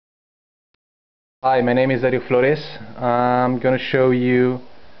Hi, my name is Dario Flores. I'm going to show you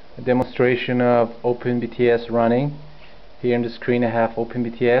a demonstration of OpenBTS running. Here on the screen I have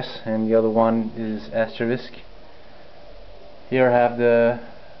OpenBTS and the other one is asterisk. Here I have the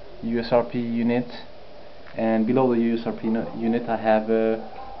USRP unit, and below the USRP unit I have a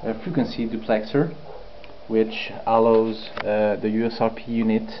frequency duplexer which allows the USRP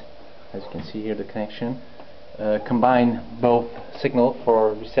unit, as you can see here the connection, combine both signal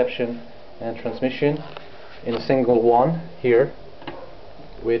for reception and transmission in a single one here,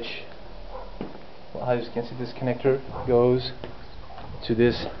 which, well, as you can see, this connector goes to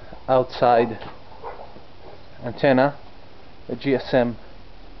this outside antenna, a GSM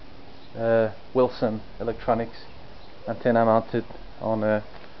Wilson Electronics antenna mounted on a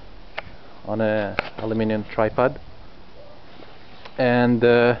aluminum tripod. And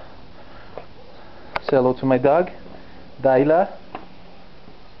say hello to my dog, Daila.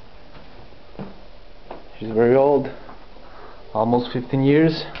 She's very old, almost 15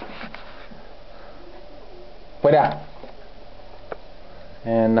 years. Fuera!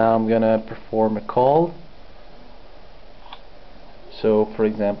 And now I'm gonna perform a call. So, for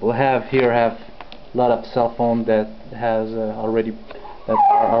example, I have a lot of cell phone that are already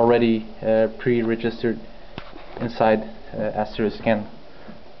pre-registered inside asterisk and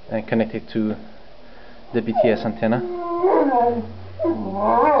connected to the BTS antenna.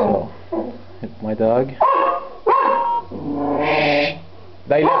 So, hit my dog.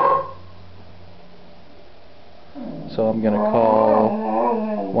 Daila! So I'm gonna call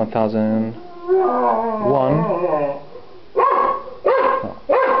 1001,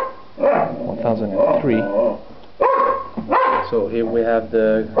 1003. So here we have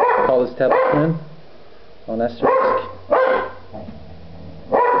the call establishment on asterisk.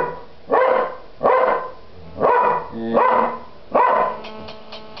 And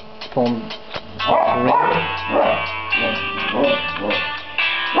phone ring.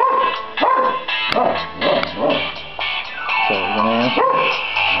 So we're gonna answer.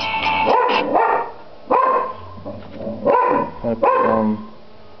 I'm gonna put it on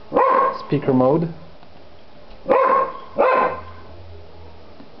speaker mode.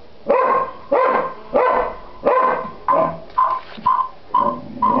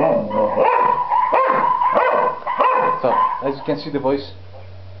 So as you can see, the voice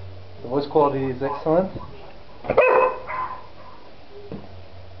quality is excellent.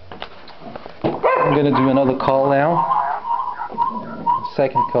 I'm gonna do another call now.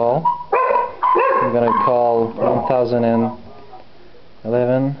 Second call. I'm gonna call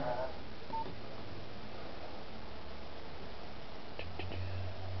 1011.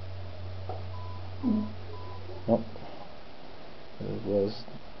 Nope. It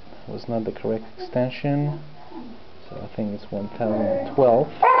was not the correct extension. So I think it's 1012.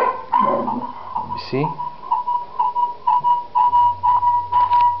 Let me see.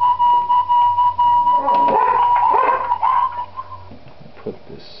 Put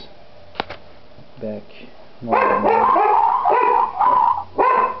this back normal.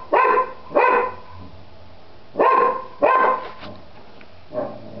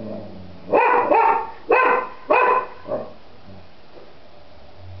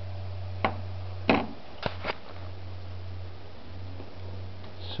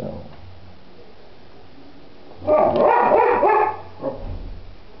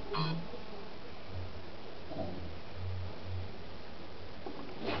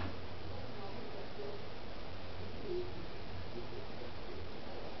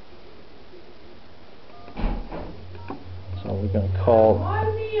 So we're going to call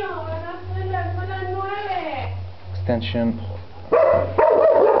extension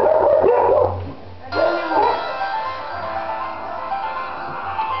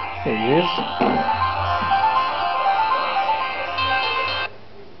here it is.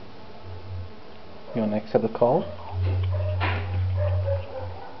 You want to accept the call?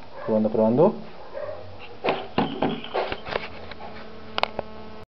 Probando.